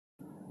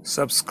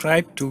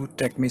Subscribe to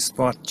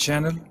TechMeSpot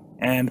channel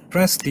and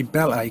press the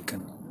bell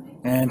icon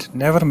and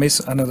never miss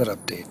another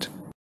update.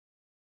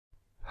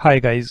 Hi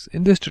guys,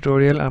 in this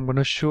tutorial I'm going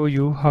to show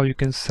you how you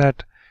can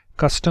set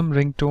custom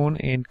ringtone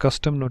and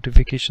custom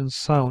notification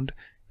sound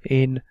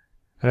in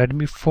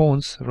Redmi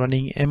phones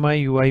running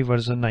MIUI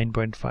version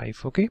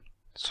 9.5. Okay,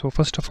 so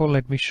first of all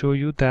let me show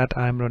you that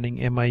I'm running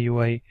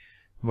MIUI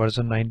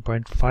version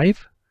 9.5.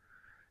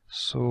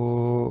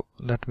 So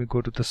let me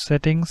go to the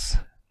settings,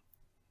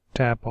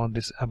 tap on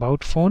this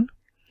about phone,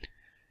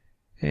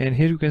 and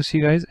here you can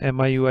see guys,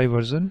 MIUI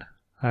version,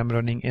 I'm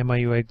running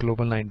MIUI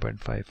global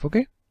 9.5.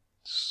 okay,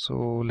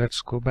 so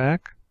let's go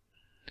back.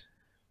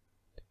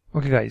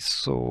 Okay guys,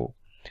 so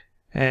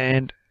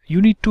and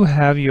you need to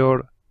have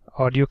your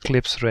audio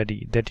clips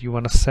ready that you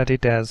want to set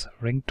it as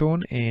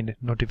ringtone and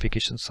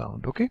notification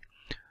sound. Okay,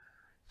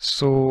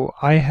 so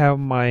I have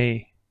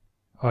my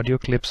audio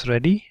clips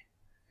ready.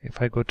 If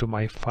I go to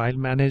my file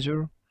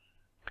manager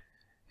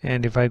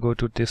and if I go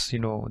to this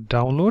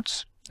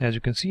downloads, as you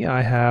can see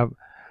I have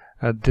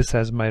this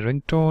as my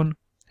ringtone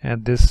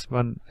and this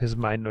one is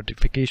my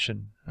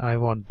notification. I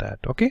want that.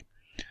 Okay,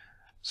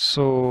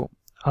 so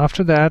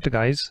after that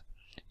guys,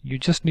 you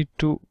just need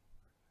to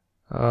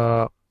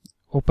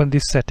open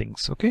these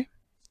settings. Okay,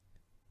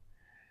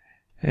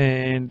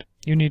 and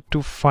you need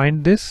to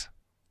find this,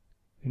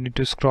 you need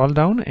to scroll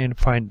down and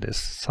find this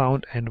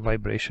sound and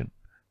vibration.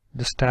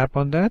 Just tap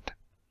on that,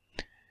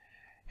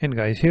 and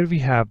guys, here we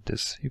have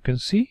this, you can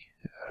see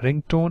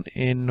ringtone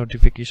and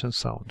notification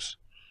sounds.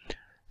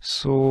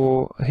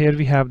 So here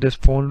we have this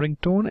phone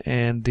ringtone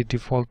and the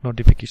default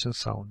notification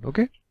sound.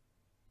 Okay,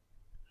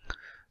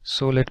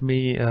 so let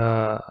me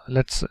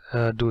let's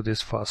do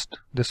this first,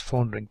 this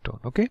phone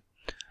ringtone. Okay,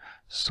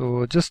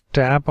 so just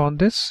tap on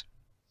this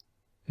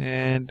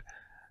and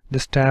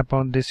just tap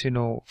on this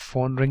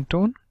phone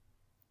ringtone,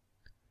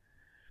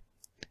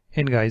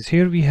 and guys,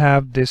 here we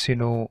have this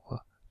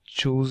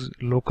choose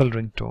local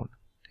ringtone,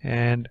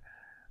 and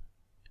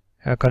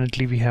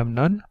currently we have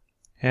none,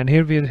 and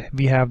here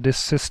we have this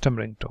system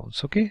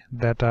ringtones, okay,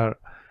 that are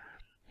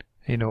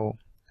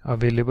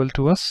available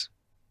to us.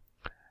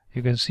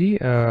 You can see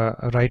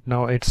right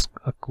now it's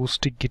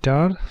acoustic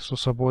guitar, so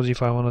suppose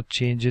if I want to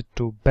change it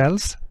to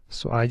bells,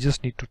 so I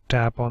just need to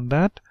tap on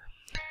that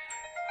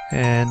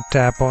and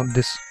tap on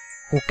this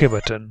OK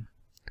button,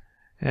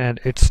 and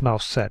it's now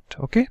set.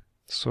 Okay,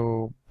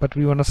 so but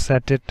we want to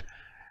set it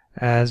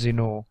as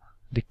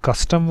the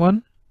custom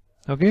one,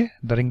 okay,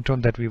 the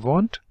ringtone that we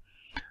want.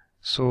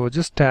 So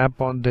just tap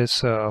on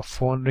this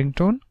phone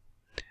ringtone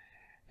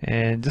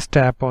and just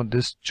tap on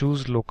this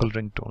choose local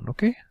ringtone.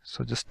 Okay,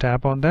 so just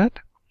tap on that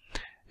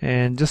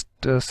and just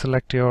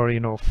select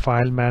your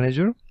file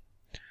manager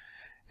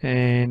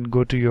and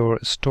go to your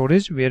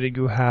storage where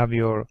you have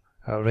your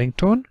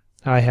ringtone.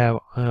 I have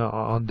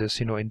on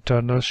this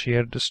internal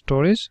shared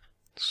storage,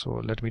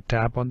 so let me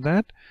tap on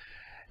that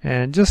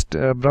and just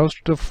browse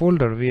to the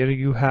folder where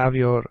you have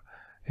your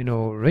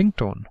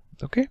ringtone.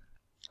 Okay,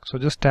 so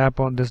just tap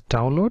on this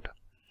download.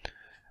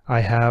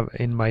 I have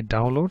in my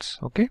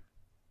downloads. Okay,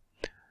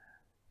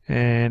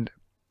 and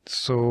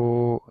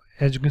so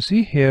as you can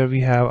see here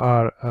we have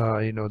our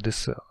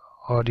this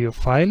audio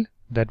file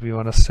that we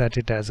want to set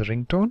it as a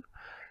ringtone.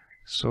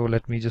 So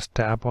let me just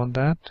tap on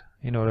that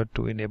in order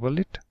to enable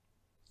it.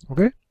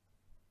 Okay,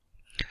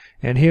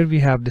 and here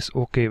we have this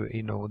OK,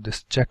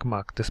 this check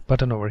mark, this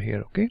button over here,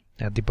 okay,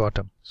 at the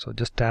bottom. So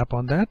just tap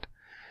on that,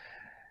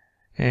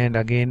 and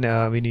again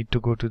we need to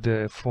go to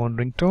the phone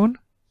ringtone,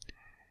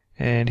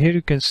 and here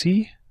you can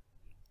see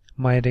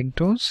my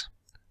ringtones.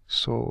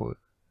 So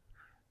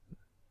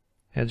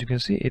as you can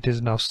see it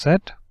is now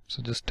set,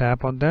 so just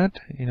tap on that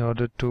in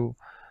order to,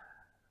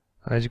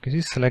 as you can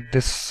see, select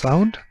this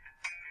sound,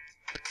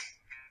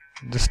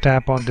 just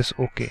tap on this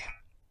OK,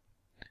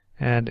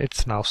 and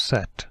it's now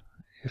set.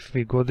 If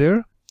we go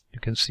there, you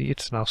can see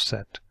it's now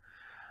set.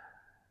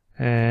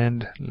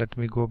 And let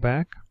me go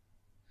back,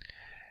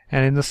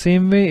 and in the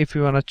same way, if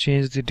you want to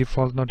change the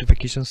default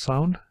notification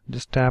sound,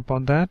 just tap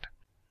on that,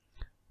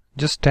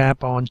 just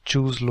tap on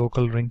choose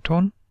local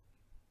ringtone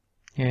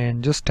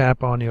and just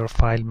tap on your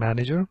file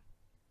manager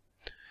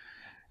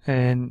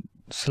and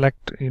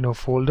select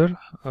folder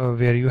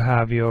where you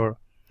have your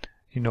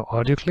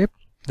audio clip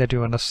that you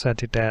want to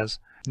set it as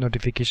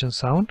notification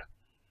sound.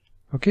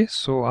 Okay,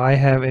 so I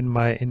have in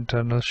my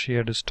internal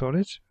shared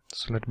storage,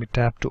 so let me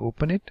tap to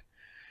open it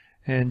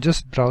and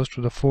just browse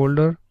to the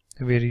folder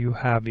where you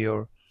have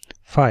your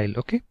file.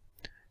 Okay,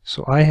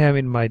 so I have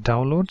in my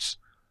downloads,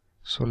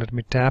 so let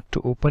me tap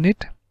to open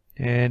it,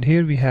 and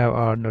here we have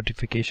our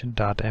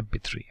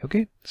notification.mp3.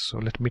 okay, so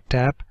let me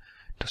tap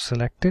to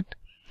select it,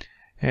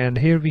 and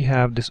here we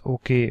have this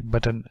OK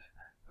button,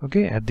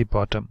 okay, at the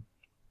bottom.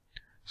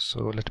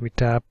 So let me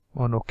tap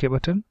on OK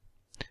button,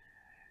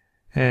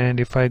 and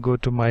if I go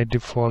to my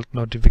default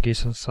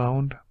notification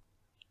sound,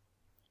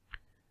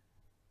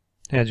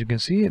 as you can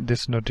see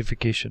this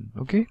notification.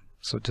 Okay,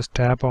 so just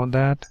tap on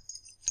that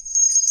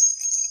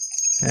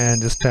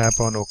and just tap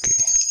on OK,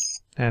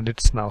 and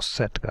it's now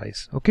set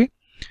guys. Okay,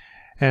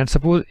 and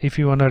suppose if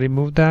you want to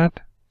remove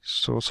that,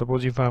 So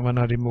suppose if I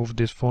wanna remove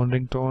this phone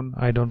ringtone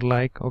I don't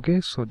like,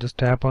 okay, so just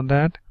tap on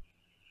that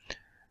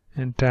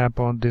and tap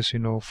on this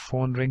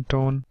phone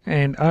ringtone,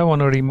 and I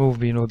want to remove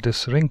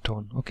this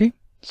ringtone. Okay,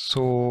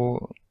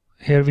 so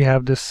here we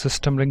have this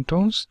system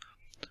ringtones,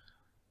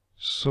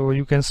 so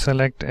you can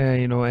select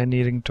any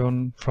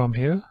ringtone from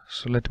here.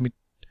 So let me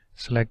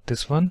select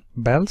this one,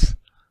 bells,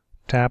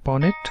 tap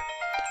on it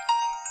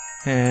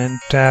and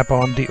tap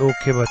on the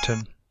OK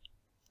button,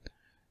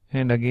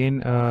 and again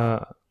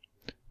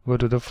go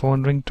to the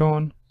phone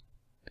ringtone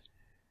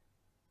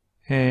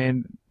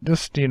and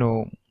just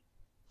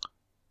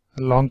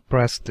long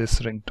press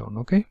this ringtone.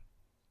 Okay,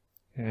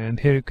 and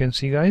here you can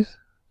see guys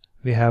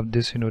we have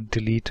this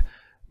delete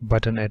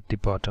button at the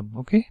bottom.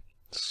 Okay,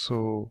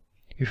 so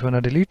if you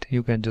wanna delete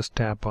you can just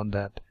tap on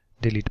that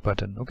delete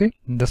button. Okay,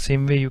 in the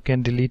same way you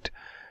can delete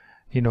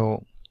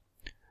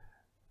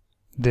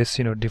this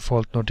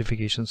default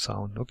notification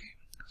sound. Okay,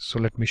 so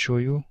let me show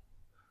you,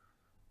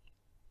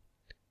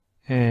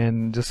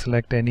 and just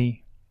select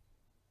any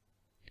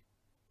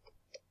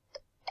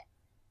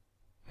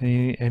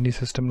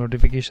system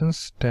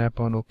notifications, tap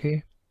on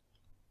OK,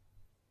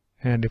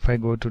 and if I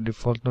go to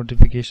default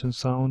notification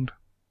sound,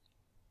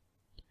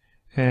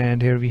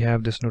 and here we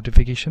have this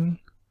notification,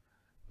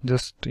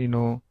 just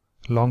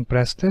long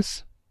press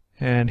this,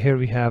 and here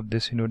we have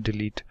this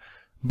delete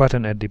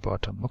button at the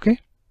bottom. Okay,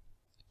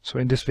 so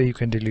in this way you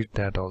can delete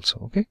that also.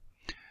 Okay,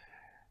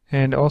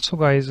 and also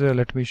guys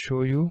let me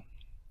show you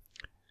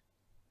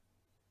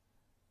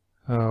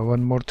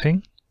one more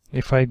thing.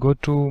 If I go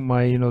to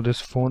my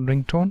this phone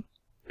ringtone,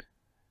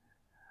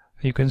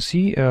 you can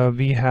see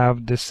we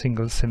have this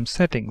single SIM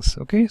settings.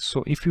 Okay,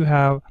 so if you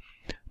have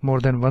more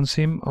than one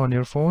SIM on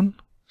your phone,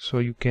 so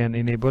you can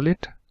enable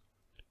it.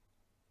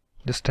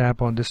 Just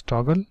tap on this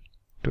toggle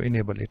to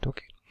enable it.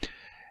 Okay,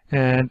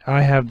 and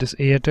I have this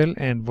Airtel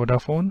and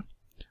Vodafone,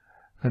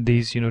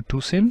 these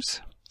two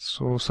SIMs.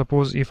 So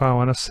suppose if I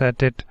want to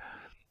set it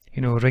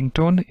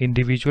ringtone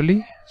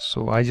individually,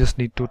 so I just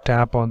need to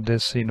tap on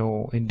this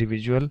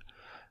individual,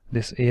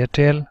 this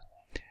Airtel,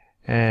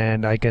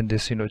 and I can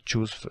this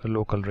choose a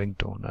local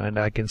ringtone and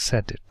I can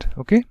set it.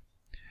 Okay,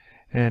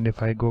 and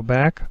if I go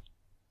back,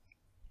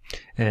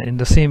 and in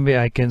the same way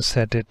I can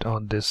set it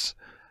on this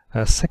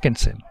second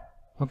SIM.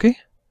 Okay,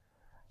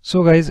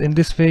 so guys in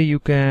this way you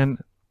can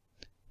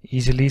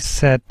easily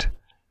set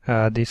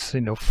this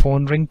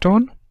phone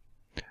ringtone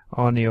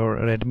on your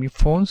Redmi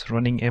phones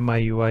running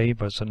MIUI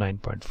version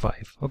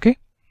 9.5. Okay,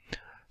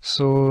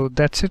 so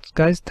that's it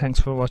guys, thanks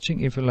for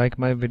watching. If you like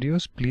my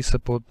videos, please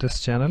support this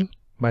channel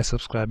by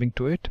subscribing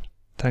to it.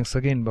 Thanks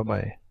again, bye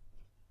bye.